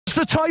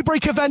the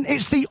tiebreak event.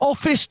 It's the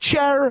office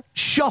chair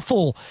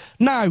shuffle.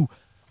 Now,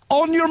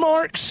 on your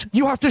marks,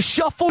 you have to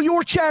shuffle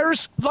your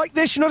chairs like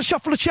this. You know how to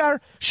shuffle a chair?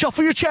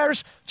 Shuffle your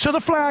chairs to the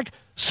flag,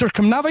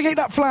 circumnavigate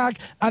that flag,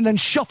 and then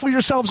shuffle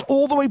yourselves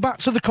all the way back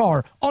to the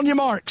car. On your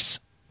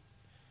marks.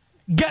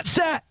 Get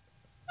set.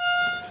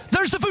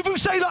 There's the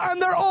Vuvuzela,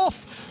 and they're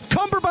off.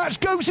 Cumberbatch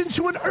goes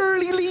into an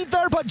early lead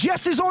there, but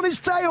Jess is on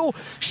his tail.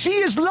 She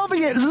is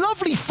loving it.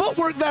 Lovely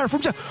footwork there from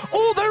Jess.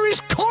 Oh, there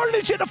is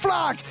carnage at the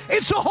flag.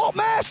 It's a hot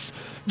mess.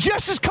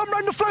 Jess has come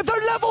round the flag.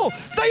 They're level.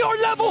 They are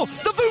level.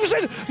 The Vuvu's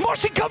in.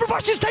 Martin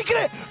Cumberbatch is taking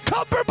it.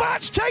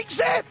 Cumberbatch takes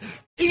it.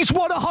 He's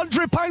won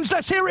 £100.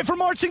 Let's hear it from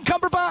Martin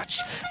Cumberbatch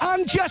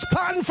and Jess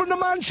Patton from the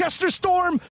Manchester Storm.